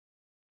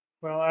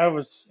Well, I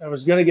was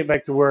going to get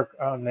back to work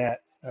on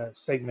that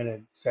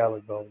segmented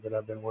salad bowl that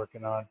I've been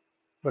working on,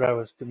 but I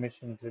was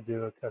commissioned to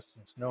do a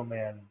custom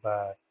snowman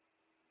by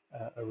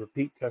a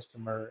repeat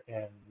customer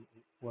and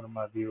one of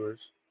my viewers,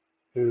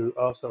 who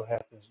also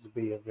happens to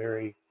be a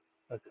very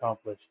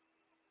accomplished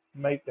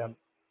make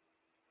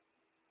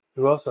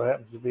who also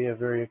happens to be a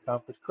very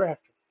accomplished crafter.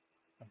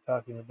 I'm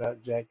talking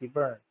about Jackie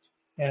Burns,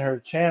 and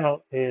her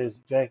channel is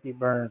Jackie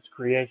Burns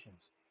Creations,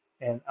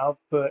 and I'll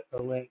put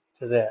a link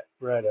to that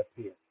right up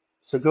here.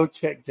 So go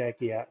check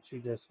Jackie out. She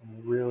does some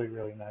really,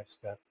 really nice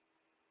stuff,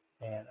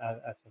 and I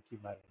think you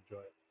might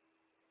enjoy it.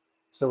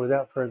 So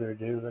without further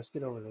ado, let's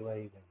get over the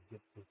lathe and get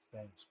this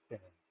thing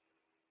spinning.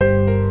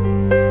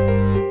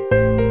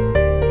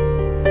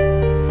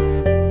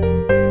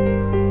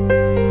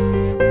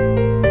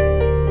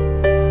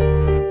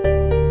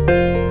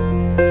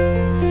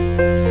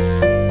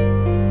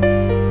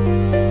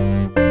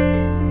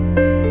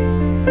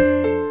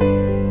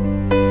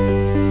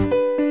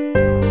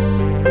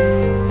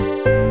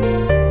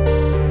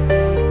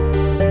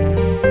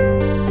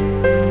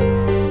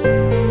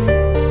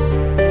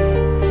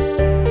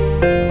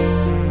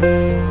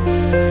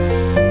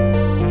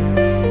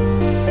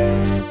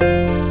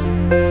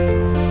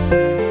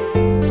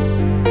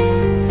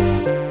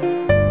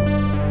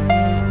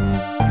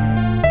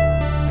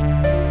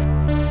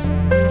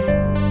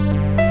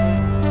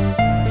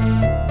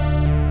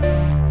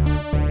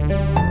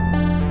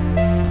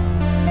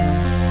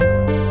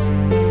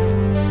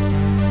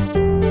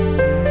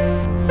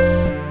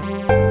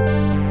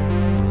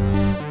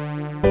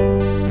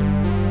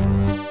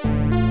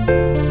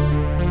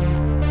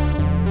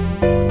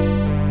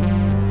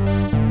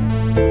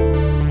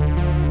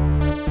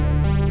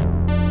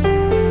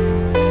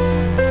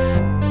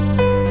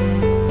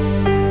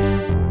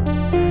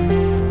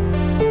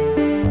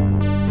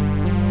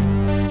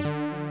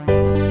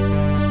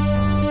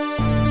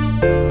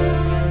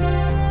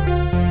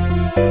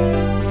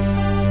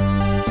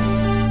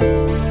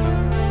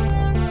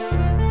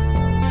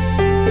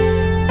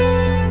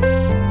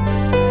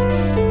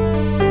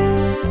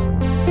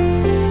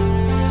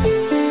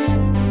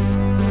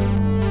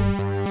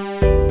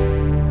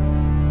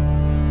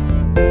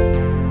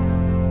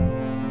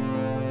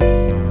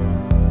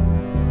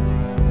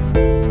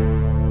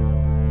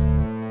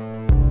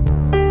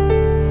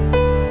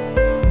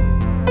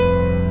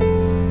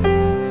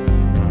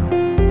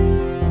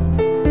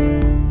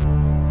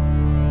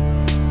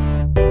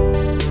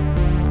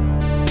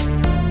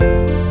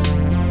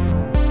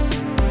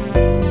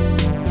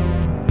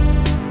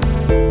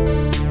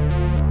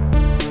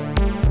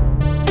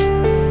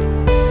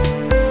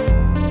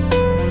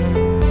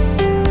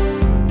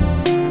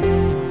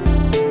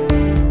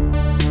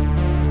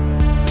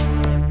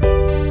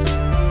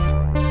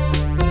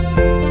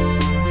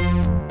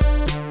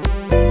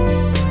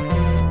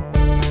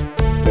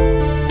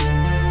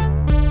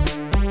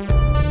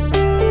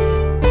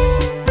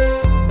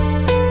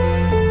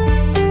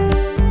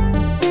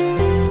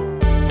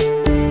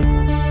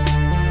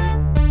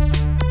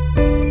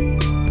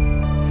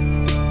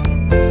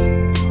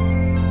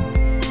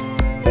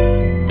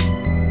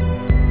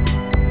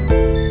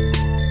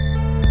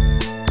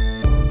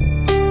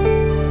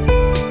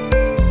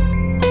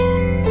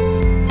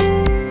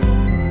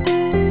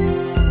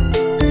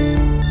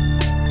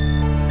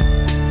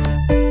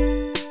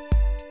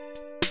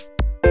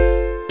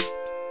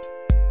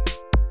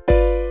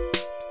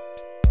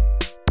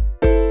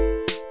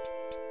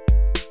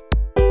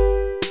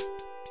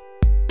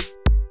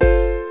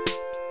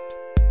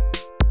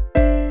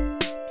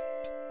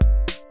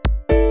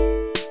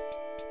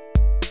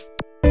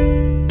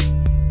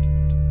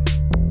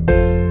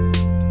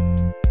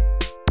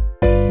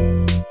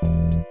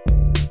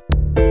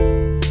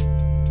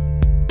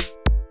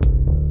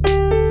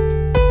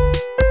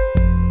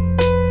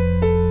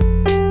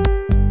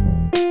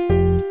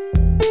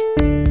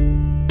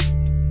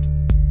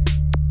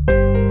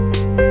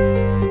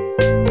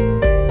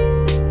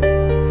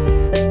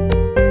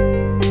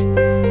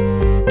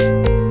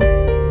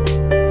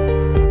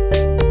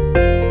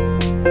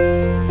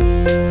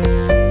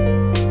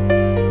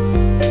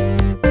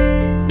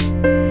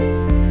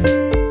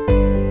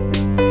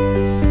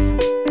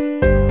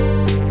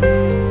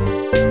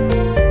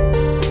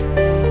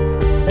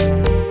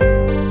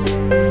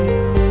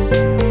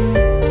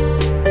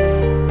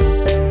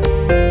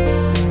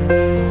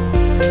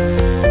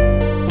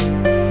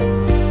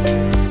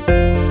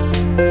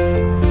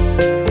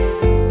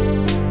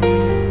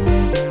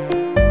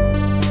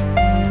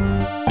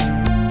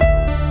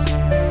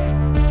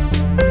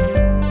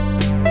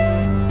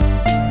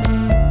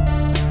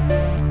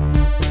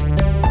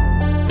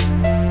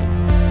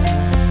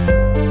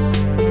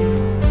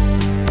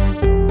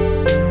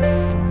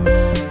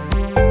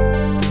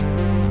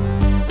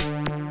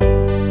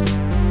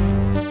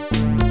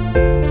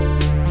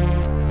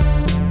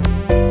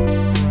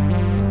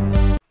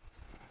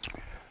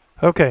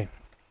 Okay,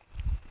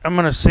 I'm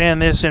going to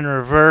sand this in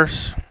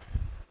reverse.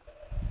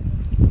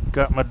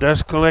 Got my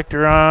dust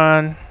collector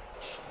on.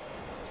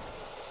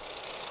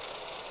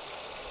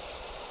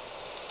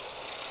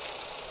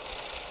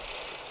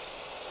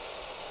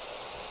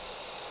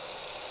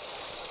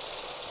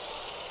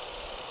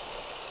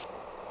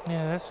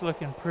 Yeah, that's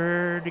looking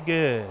pretty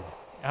good.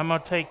 I'm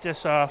gonna take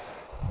this off,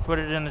 put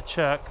it in the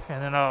chuck,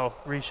 and then I'll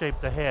reshape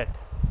the head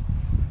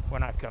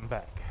when I come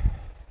back.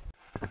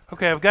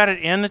 Okay, I've got it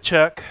in the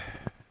chuck.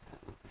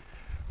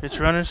 It's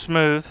running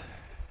smooth.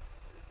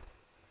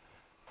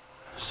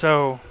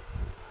 So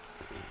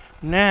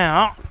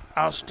now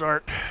I'll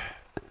start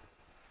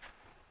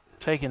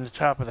taking the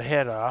top of the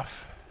head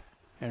off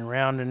and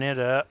rounding it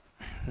up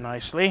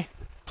nicely.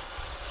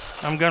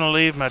 I'm going to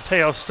leave my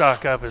tail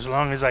stock up as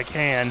long as I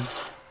can.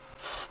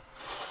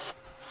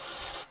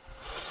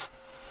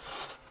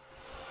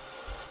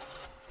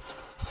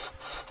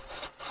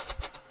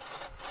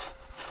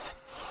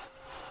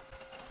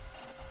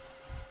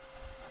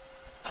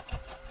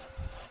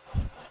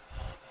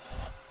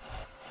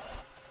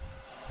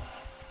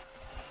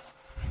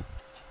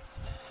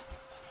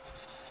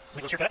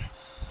 Let me go cut.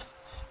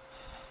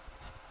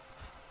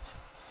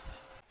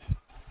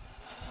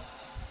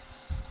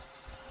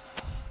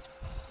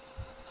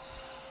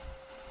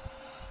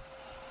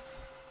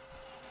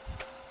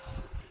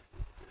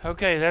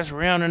 Okay, that's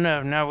round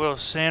enough. Now we'll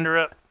sand her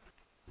up.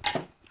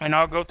 And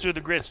I'll go through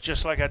the grits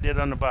just like I did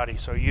on the body,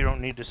 so you don't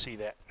need to see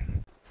that.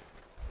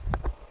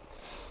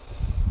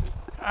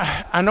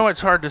 I know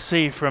it's hard to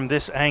see from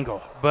this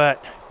angle,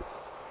 but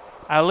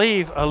I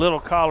leave a little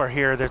collar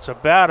here that's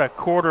about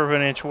 1/4 of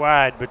an inch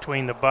wide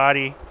between the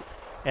body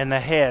and the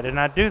head. And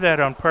I do that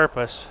on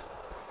purpose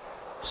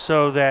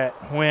so that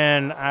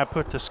when I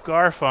put the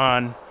scarf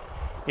on,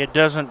 it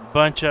doesn't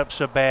bunch up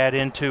so bad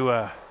into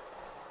a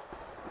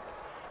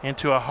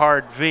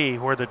hard V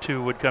where the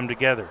two would come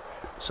together.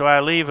 So I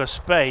leave a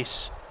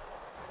space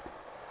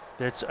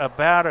that's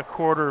about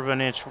 1/4 of an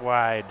inch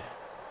wide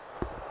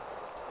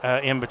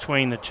in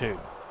between the two.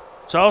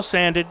 It's all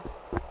sanded.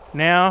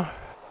 Now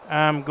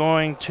I'm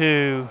going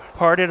to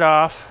part it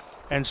off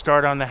and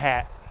start on the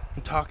hat.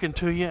 I'm talking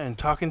to you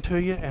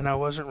and I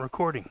wasn't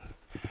recording.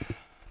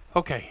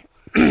 Okay,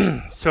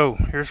 so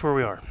here's where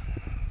we are.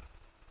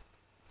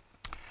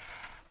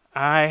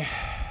 I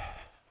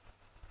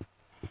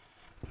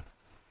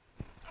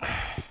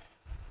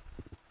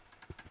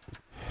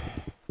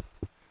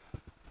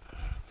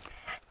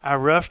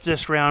roughed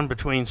this round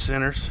between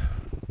centers,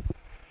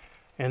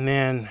 and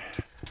then,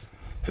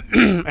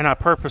 and I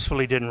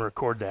purposefully didn't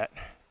record that.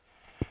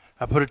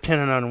 I put a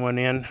tenon on one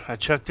end, I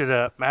chucked it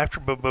up.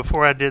 But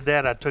before I did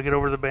that, I took it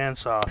over the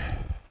bandsaw.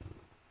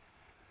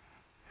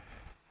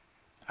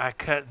 I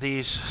cut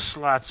these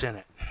slots in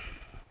it.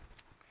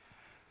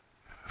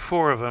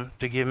 4 of them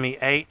to give me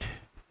 8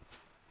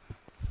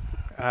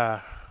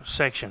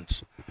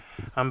 sections.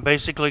 I'm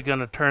basically going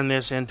to turn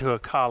this into a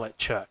collet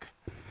chuck.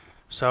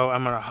 So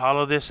I'm going to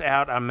hollow this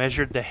out. I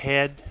measured the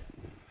head.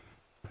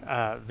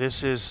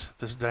 This is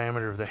the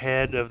diameter of the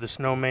head of the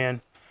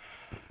Snowman.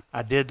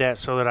 I did that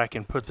so that I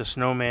can put the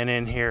Snowman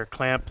in here,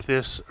 clamp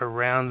this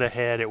around the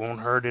head. It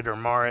won't hurt it or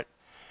mar it.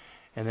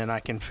 And then I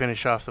can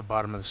finish off the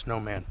bottom of the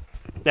Snowman.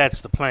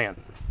 That's the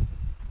plan.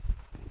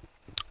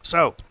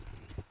 So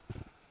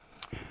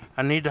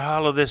I need to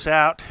hollow this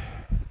out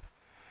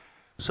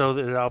so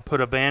that I'll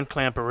put a band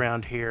clamp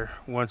around here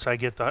once I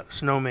get the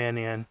Snowman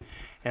in,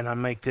 and I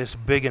make this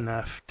big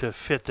enough to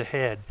fit the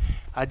head.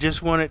 I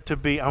just want it to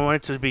be, I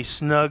want it to be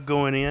snug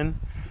going in,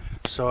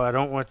 so I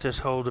don't want this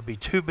hole to be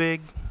too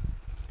big.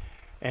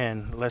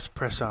 And let's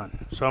press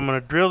on. So I'm going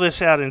to drill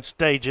this out in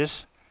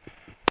stages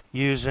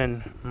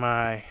using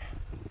my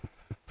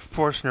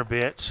Forstner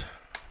bits.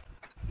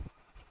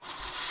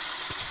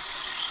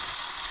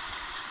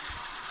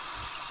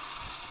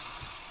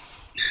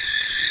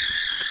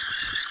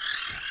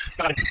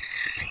 Got it.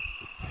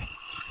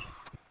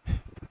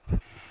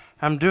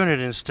 I'm doing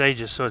it in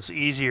stages so it's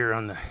easier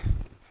on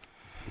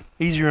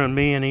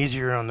me and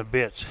easier on the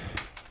bits.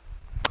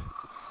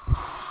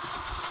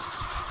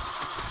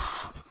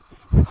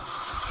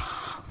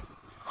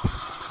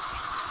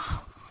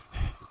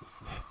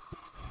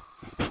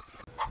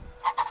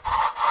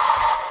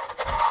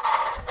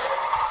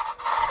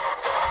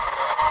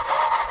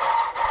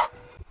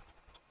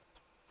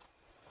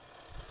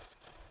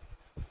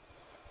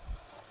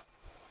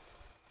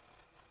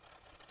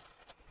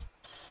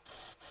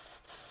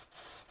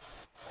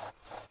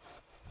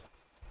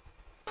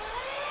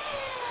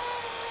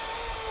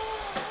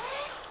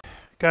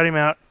 Got him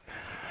out,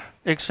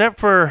 except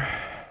for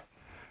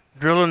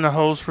drilling the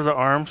holes for the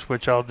arms,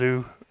 which I'll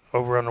do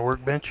over on the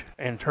workbench,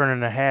 and turning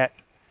the hat.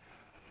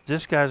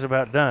 This guy's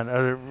about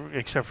done,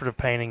 except for the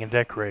painting and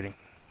decorating.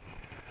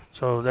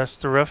 So that's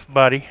the rough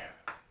body.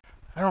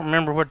 I don't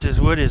remember what this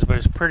wood is, but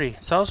it's pretty.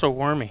 It's also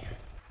wormy.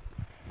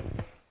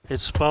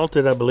 It's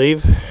spalted, I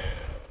believe.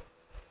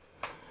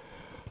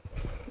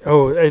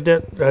 Oh, I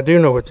do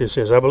know what this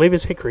is. I believe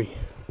it's hickory.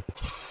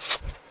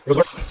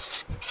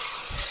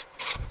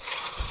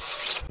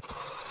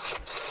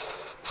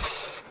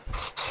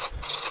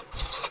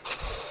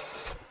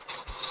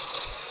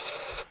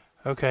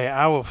 Okay,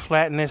 I will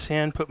flatten this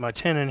in, put my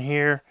tenon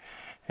here,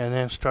 and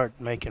then start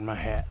making my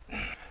hat.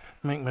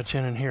 Make my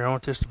tenon here. I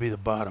want this to be the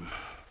bottom.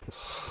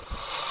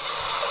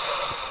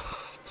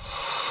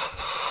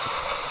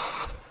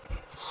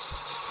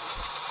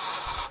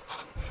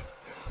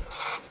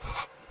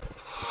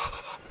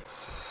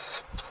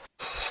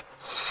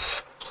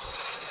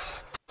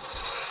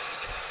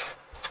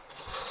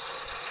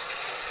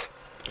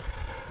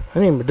 I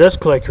need my dust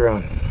collector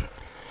on.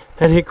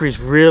 That hickory's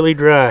really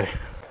dry.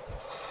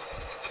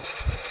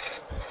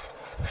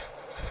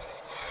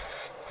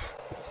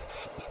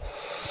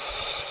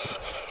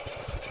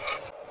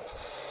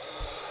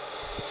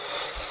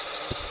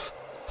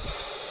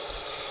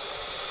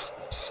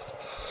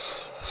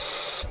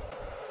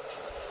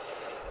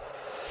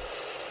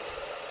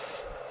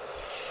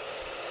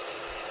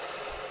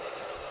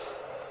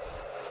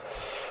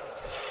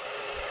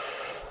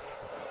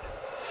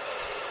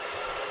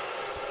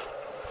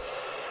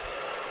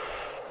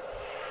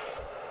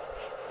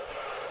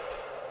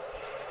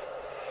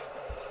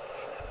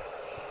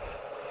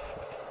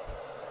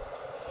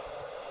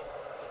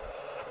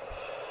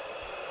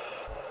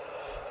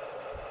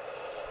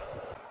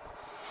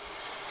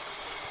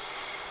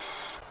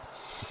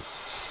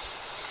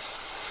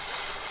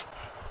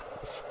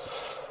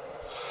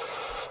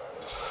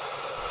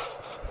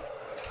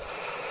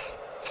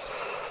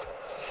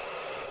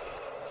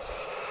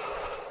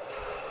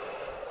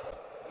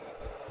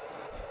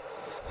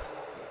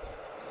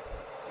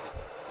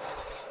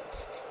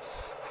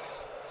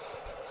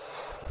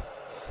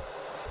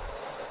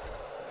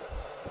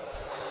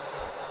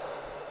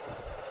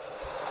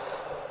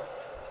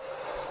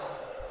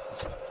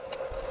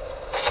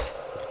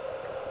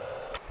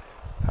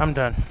 I'm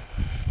done.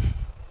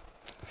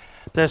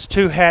 That's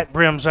 2 hat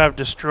brims I've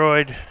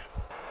destroyed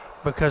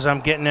because I'm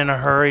getting in a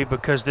hurry,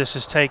 because this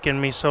has taken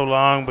me so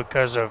long,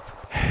 because of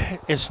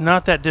it's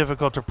not that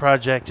difficult a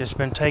project. It's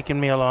been taking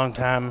me a long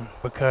time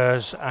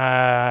because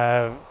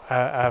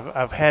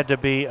I've had to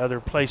be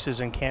other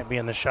places and can't be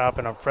in the shop,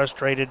 and I'm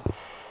frustrated,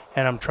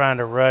 and I'm trying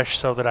to rush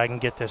so that I can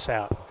get this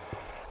out.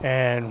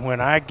 And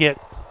when I get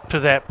to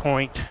that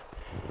point,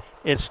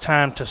 it's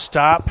time to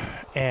stop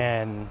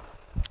and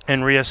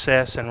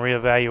reassess and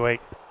reevaluate,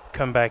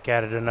 come back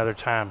at it another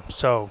time.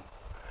 So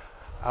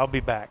I'll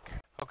be back.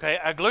 Okay,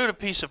 I glued a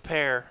piece of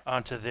pear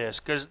onto this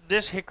because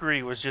this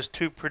hickory was just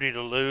too pretty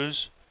to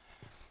lose,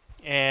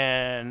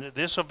 and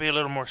this will be a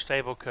little more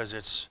stable because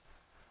it's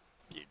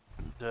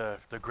the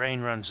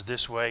grain runs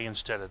this way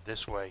instead of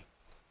this way.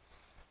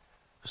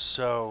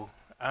 So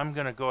I'm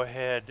gonna go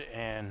ahead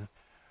and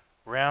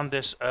round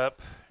this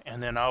up,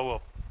 and then I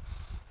will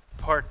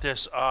part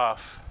this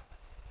off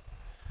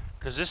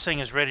because this thing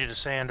is ready to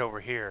sand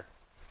over here.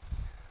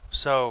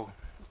 So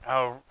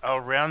I'll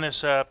round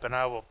this up and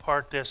I will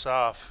part this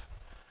off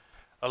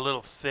a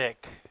little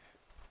thick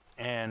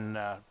and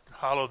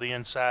hollow the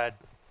inside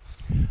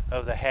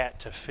of the hat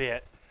to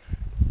fit,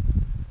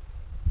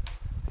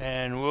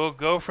 and we'll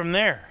go from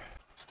there.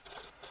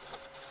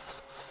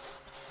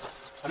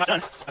 I'm not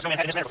done. I've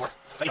had this before.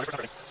 But you know,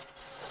 it's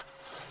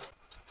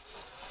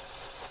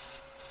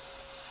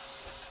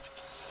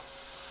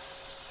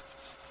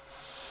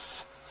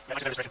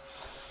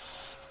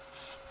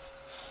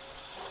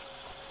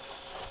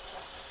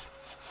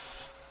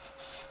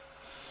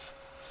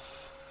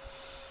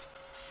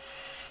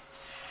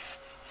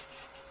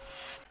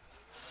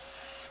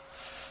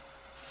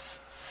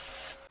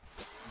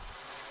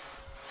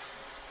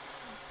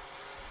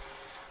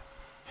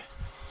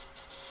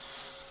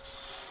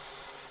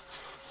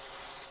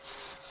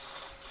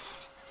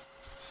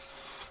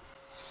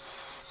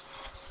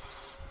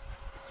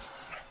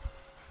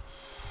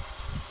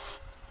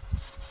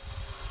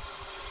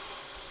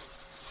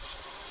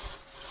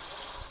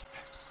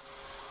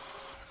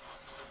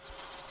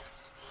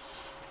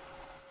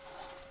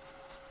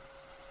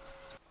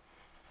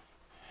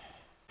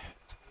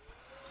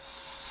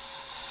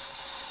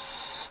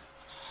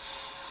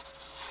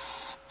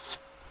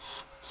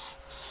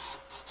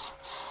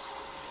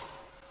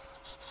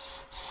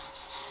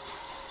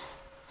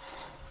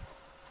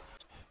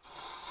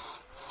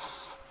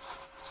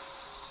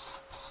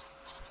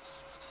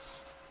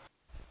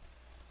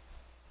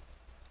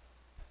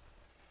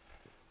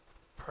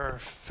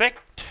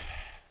perfect.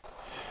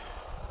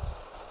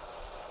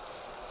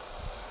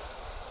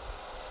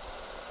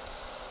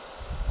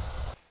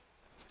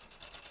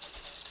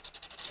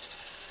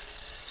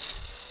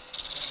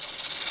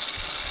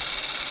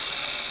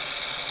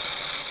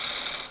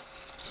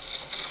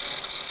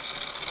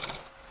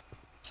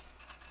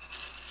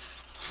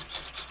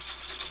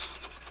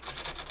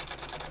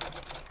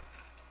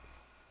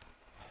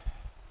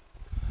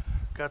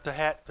 Got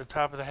the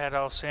top of the hat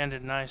all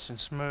sanded nice and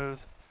smooth.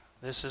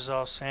 This is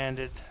all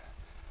sanded.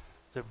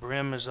 The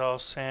brim is all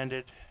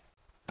sanded.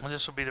 And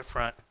this will be the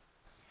front.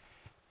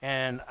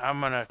 And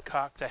I'm going to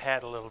cock the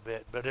hat a little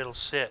bit, but it'll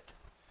sit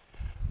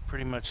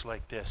pretty much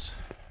like this.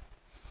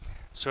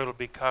 So it'll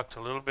be cocked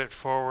a little bit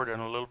forward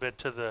and a little bit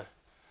to the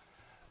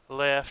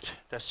left.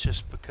 That's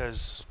just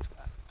because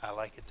I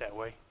like it that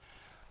way.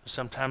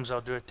 Sometimes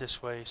I'll do it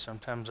this way.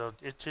 Sometimes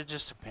it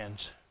just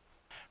depends.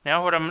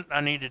 Now what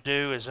I need to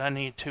do is I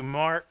need to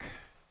mark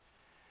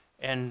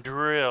and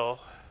drill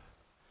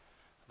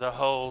the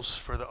holes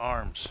for the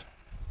arms.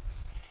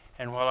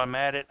 And while I'm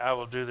at it, I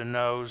will do the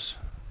nose,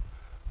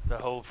 the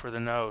hole for the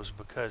nose,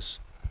 because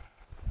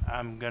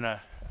I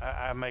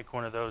make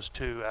one of those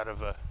too out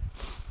of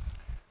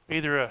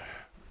either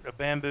a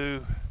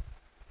bamboo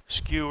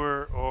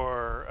skewer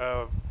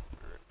or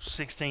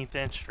 16th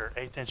inch or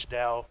 8th inch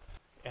dowel,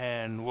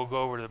 and we'll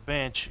go over to the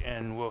bench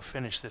and we'll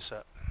finish this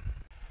up.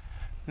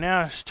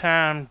 Now it's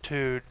time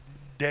to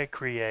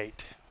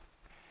decorate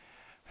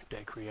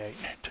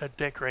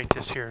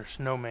this here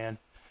snowman.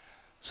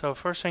 So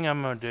first thing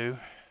I'm going to do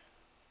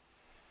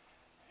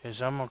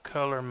is I'm going to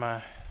color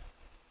my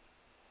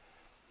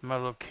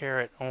little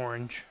carrot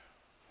orange,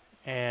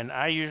 and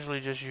I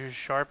usually just use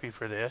Sharpie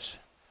for this.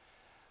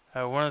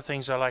 One of the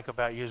things I like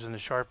about using the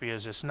Sharpie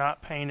is it's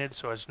not painted,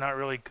 so it's not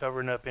really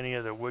covering up any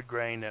of the wood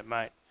grain that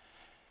might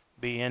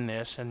be in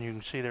this, and you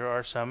can see there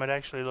are some. It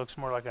actually looks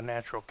more like a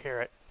natural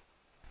carrot.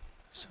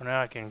 So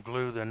now I can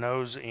glue the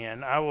nose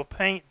in. I will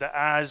paint the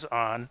eyes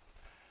on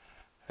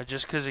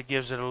just because it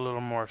gives it a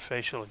little more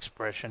facial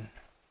expression.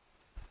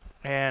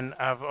 And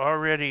I've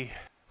already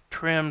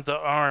trimmed the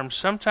arms.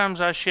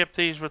 Sometimes I ship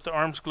these with the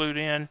arms glued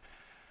in,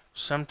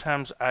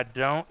 sometimes I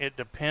don't. It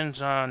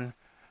depends on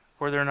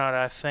whether or not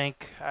I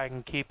think I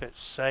can keep it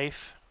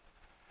safe.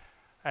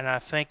 And I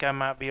think I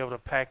might be able to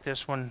pack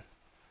this one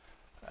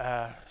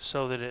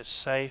so that it's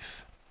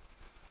safe,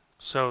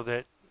 so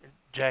that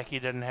Jackie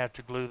doesn't have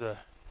to glue the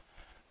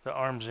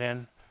arms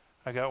in.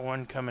 I got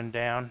one coming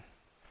down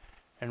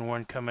and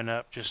one coming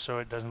up, just so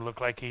it doesn't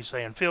look like he's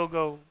saying field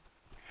goal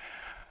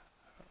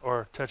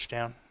or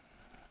touchdown.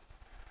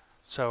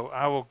 So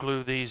I will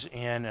glue these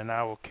in and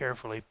I will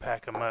carefully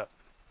pack them up.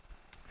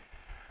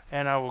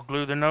 And I will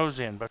glue the nose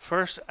in. But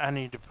first I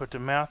need to put the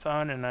mouth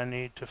on, and I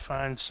need to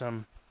find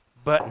some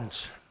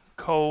buttons,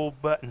 coal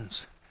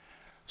buttons.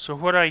 So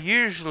what I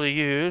usually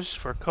use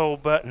for coal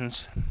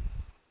buttons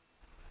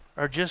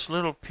are just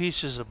little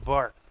pieces of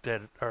bark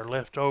that are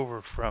left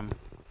over from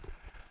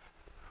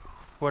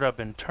what I've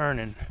been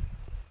turning,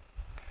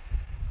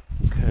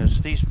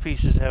 because these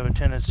pieces have a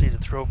tendency to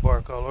throw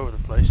bark all over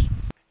the place.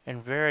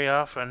 And very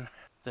often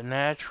the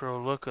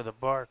natural look of the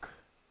bark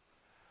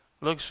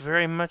looks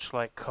very much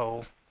like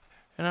coal.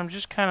 And I'm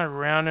just kind of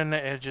rounding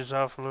the edges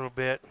off a little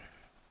bit,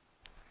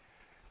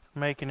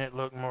 making it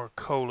look more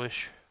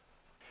coalish.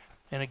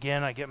 And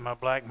again, I get my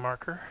black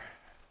marker,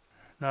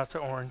 not the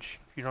orange.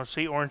 You don't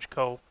see orange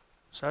coal.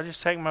 So I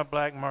just take my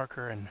black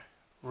marker and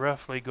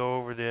roughly go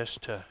over this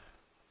to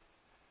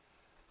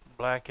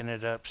blacken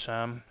it up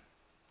some.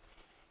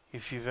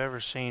 If you've ever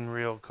seen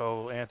real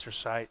coal,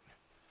 anthracite,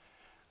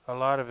 a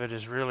lot of it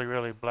is really,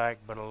 really black,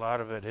 but a lot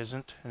of it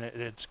isn't. And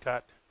it's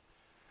got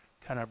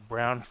kind of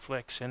brown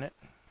flecks in it.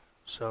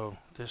 So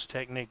this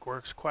technique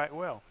works quite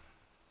well,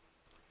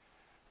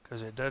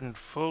 because it doesn't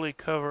fully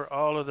cover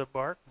all of the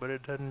bark, but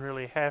it doesn't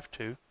really have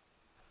to.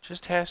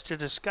 Just has to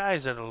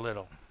disguise it a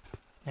little.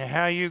 Now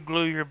how you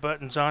glue your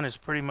buttons on is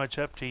pretty much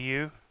up to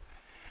you.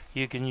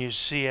 You can use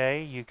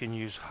CA, you can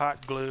use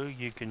hot glue,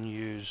 you can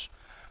use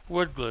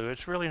wood glue.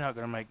 It's really not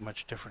going to make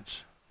much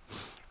difference.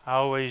 I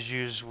always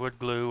use wood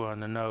glue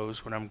on the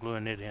nose when I'm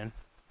gluing it in.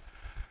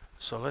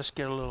 So let's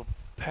get a little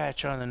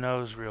patch on the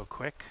nose real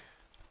quick.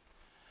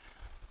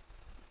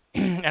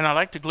 And I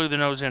like to glue the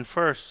nose in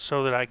first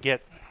so that I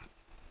get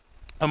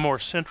a more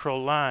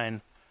central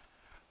line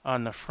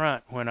on the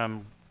front when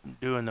I'm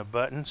doing the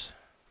buttons.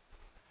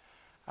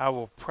 I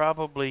will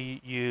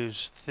probably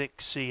use thick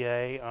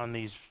CA on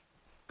these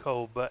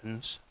coal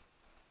buttons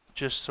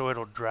just so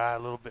it'll dry a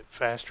little bit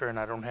faster and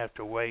I don't have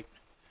to wait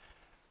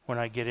when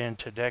I get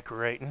into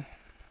decorating.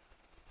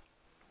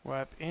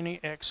 Wipe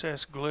any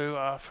excess glue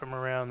off from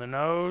around the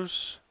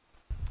nose,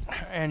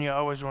 and you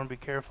always want to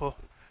be careful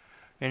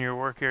in your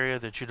work area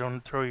that you don't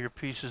throw your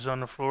pieces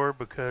on the floor,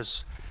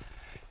 because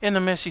in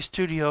the messy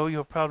studio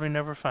you'll probably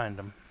never find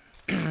them.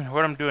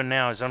 What I'm doing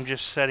now is I'm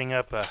just setting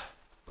up a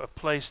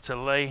place to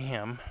lay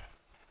him,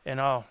 and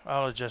I'll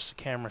adjust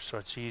the camera so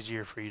it's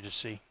easier for you to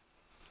see.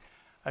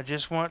 I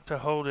just want to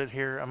hold it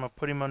here. I'm going to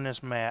put him on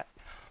this mat,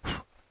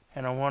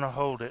 and I want to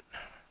hold it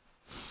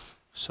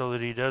so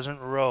that he doesn't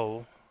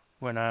roll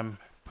when I'm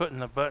putting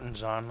the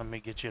buttons on. Let me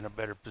get you in a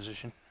better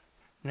position.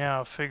 Now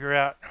I'll figure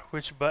out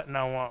which button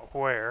I want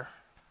where.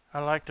 I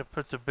like to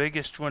put the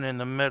biggest one in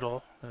the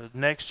middle,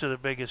 next to the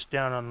biggest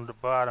down on the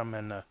bottom,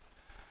 and the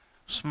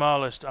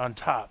smallest on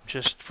top,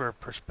 just for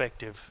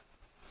perspective.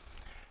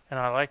 And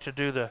I like to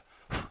do the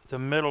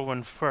middle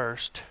one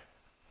first,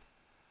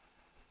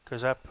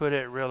 because I put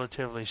it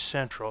relatively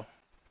central.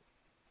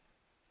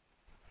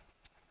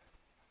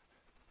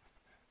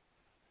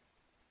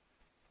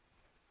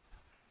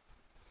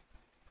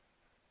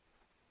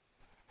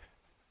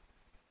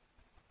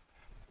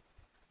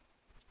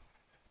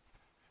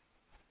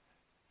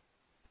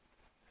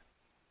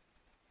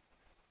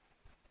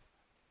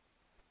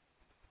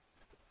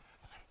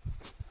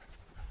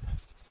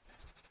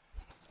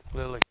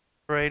 Little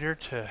accelerator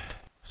to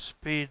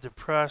speed the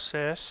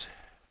process.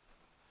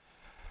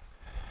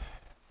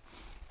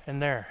 And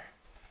there,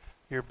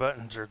 your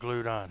buttons are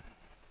glued on.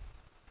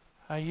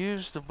 I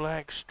use the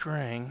black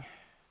string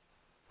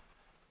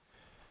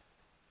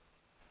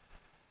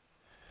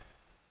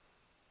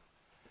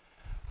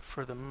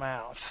for the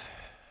mouth.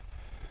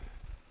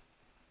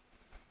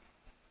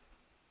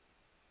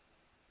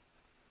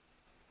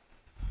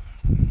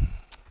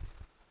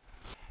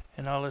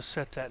 And I'll just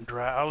set that and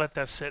dry. I'll let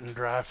that sit and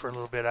dry for a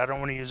little bit. I don't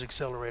want to use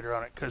accelerator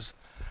on it because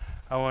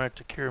I want it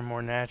to cure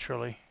more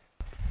naturally.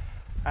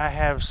 I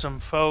have some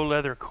faux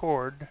leather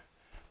cord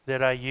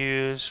that I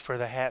use for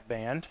the hat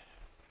band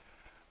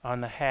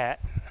on the hat.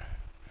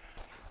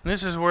 And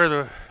this is where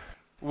the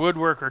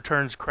woodworker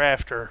turns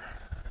crafter.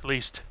 At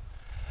least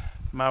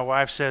my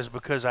wife says,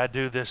 because I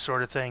do this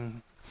sort of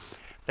thing,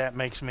 that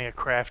makes me a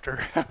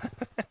crafter.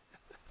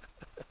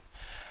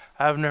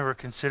 I've never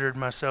considered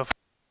myself.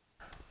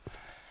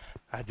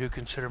 I do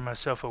consider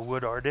myself a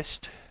wood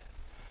artist,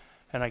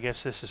 and I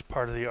guess this is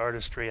part of the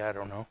artistry. I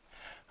don't know.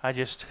 I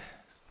just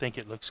think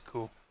it looks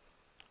cool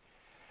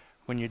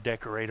when you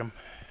decorate them.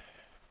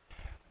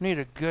 Need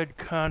a good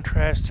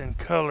contrast in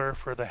color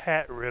for the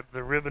hat rib.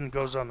 The ribbon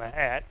goes on the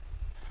hat.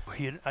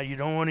 You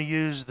don't want to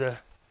use the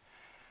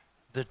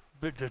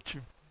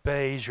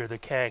beige or the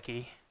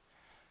khaki.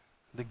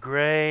 The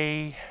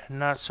gray,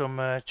 not so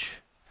much.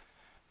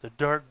 The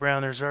dark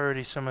brown, there's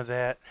already some of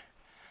that.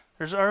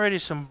 There's already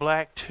some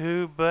black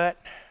too,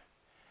 but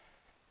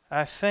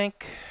I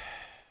think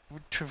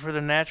for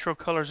the natural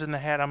colors in the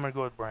hat, I'm going to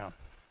go with brown.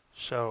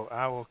 So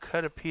I will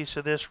cut a piece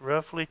of this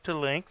roughly to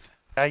length.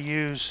 I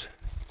use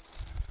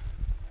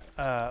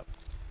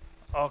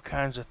all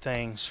kinds of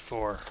things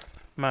for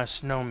my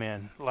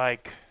snowmen,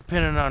 like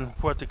depending on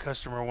what the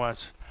customer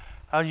wants.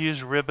 I'll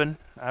use ribbon.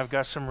 I've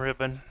got some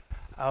ribbon.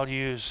 I'll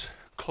use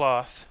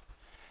cloth,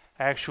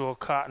 actual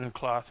cotton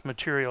cloth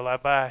material. I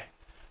buy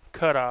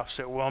cutoffs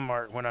at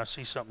Walmart when I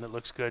see something that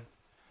looks good,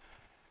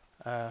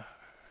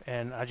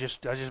 and I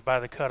just buy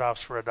the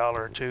cutoffs for $1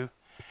 or $2,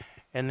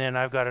 and then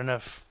I've got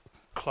enough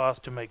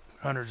cloth to make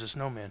hundreds of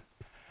snowmen.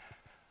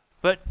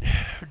 But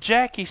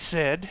Jackie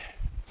said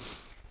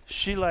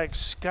she likes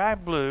sky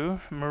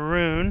blue,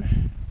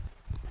 maroon,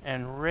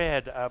 and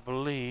red, I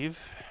believe.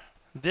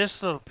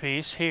 This little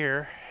piece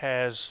here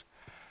has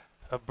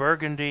a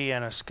burgundy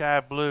and a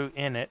sky blue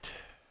in it.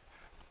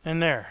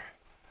 And there,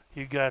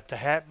 you got the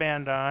hat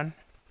band on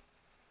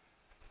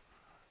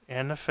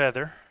and the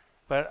feather.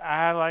 But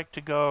I like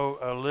to go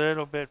a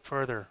little bit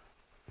further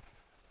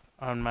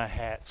on my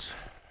hats,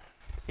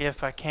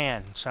 if I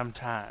can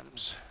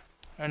sometimes.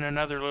 And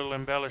another little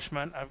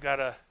embellishment, I've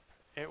got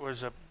it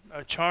was a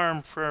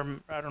charm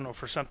from, I don't know,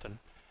 for something.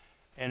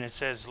 And it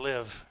says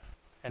live.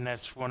 And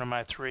that's one of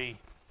my 3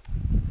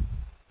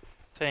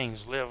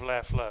 things, live,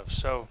 laugh, love.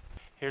 So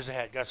here's the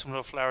hat. Got some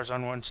little flowers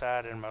on one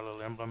side and my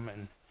little emblem,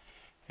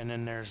 and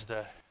then there's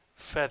the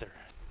feather.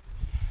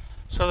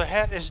 So the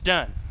hat is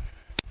done.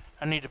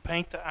 I need to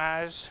paint the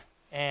eyes,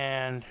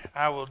 and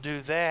I will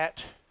do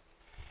that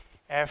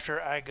after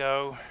I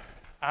go.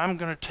 I'm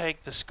going to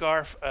take the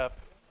scarf up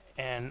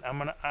and I'm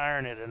going to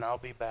iron it, and I'll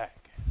be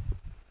back.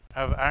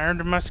 I've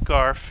ironed my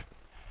scarf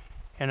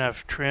and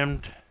I've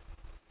trimmed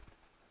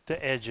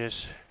the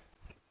edges.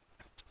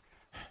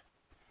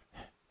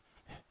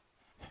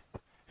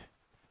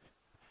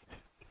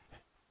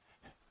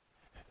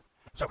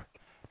 So,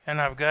 and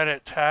I've got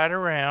it tied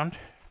around.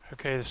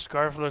 Okay, the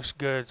scarf looks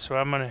good, so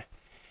I'm going to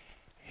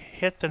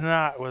hit the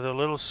knot with a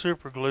little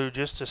super glue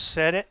just to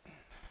set it.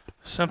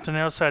 Something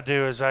else I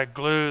do is I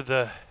glue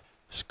the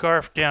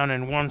scarf down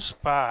in one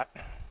spot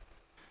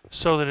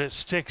so that it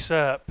sticks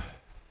up.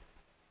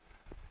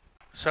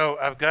 So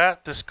I've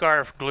got the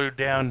scarf glued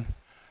down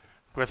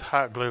with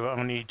hot glue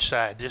on each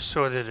side, just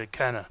so that it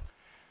kind of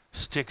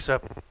sticks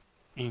up.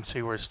 You can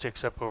see where it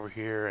sticks up over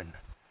here and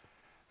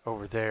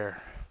over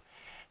there.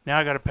 Now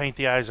I got to paint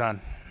the eyes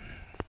on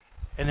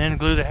and then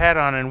glue the hat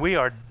on, and we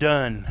are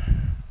done.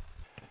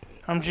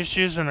 I'm just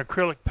using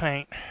acrylic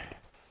paint.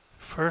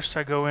 First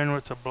I go in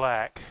with the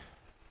black.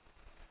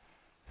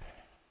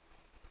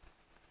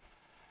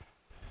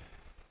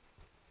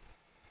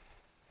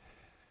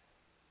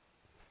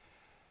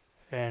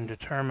 And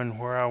determine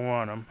where I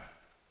want them.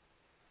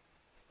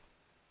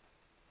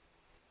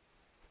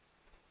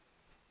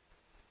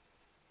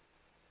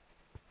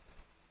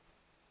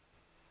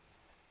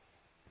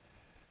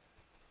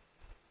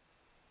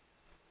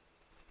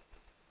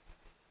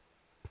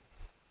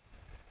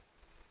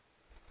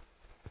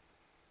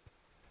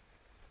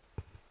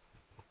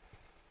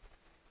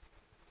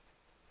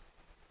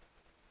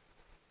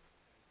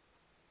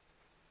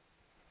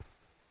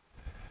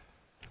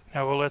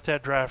 Now we'll let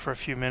that dry for a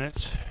few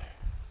minutes.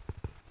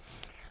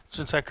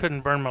 Since I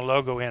couldn't burn my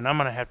logo in, I'm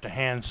going to have to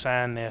hand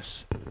sign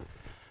this.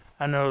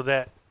 I know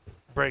that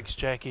breaks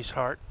Jackie's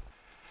heart.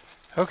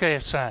 Okay,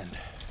 it's signed.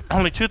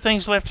 Only 2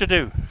 things left to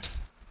do.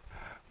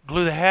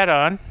 Glue the hat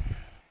on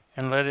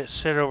and let it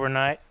sit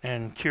overnight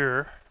and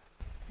cure.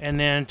 And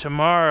then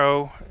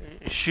tomorrow,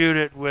 shoot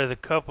it with a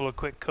couple of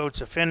quick coats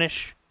of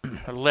finish.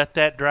 Let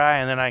that dry,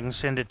 and then I can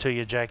send it to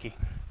you, Jackie.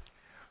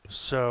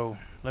 So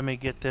let me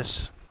get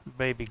this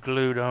baby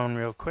glued on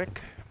real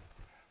quick.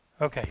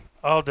 Okay,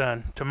 all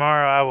done.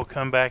 Tomorrow I will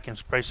come back and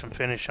spray some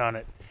finish on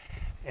it,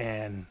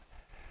 and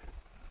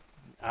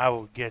I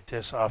will get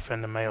this off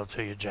in the mail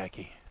to you,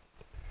 Jackie.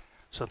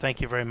 So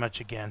thank you very much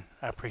again.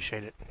 I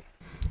appreciate it.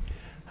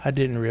 I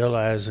didn't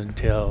realize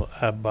until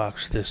I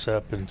boxed this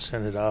up and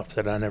sent it off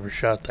that I never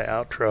shot the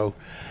outro.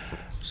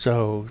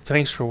 So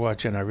thanks for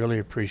watching. I really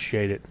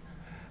appreciate it.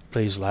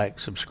 Please like,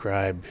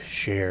 subscribe,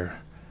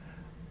 share.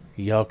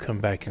 Y'all come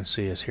back and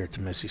see us here at the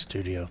Missy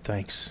Studio.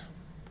 Thanks.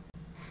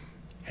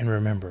 And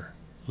remember,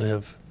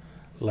 live,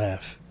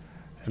 laugh,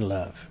 and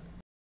love.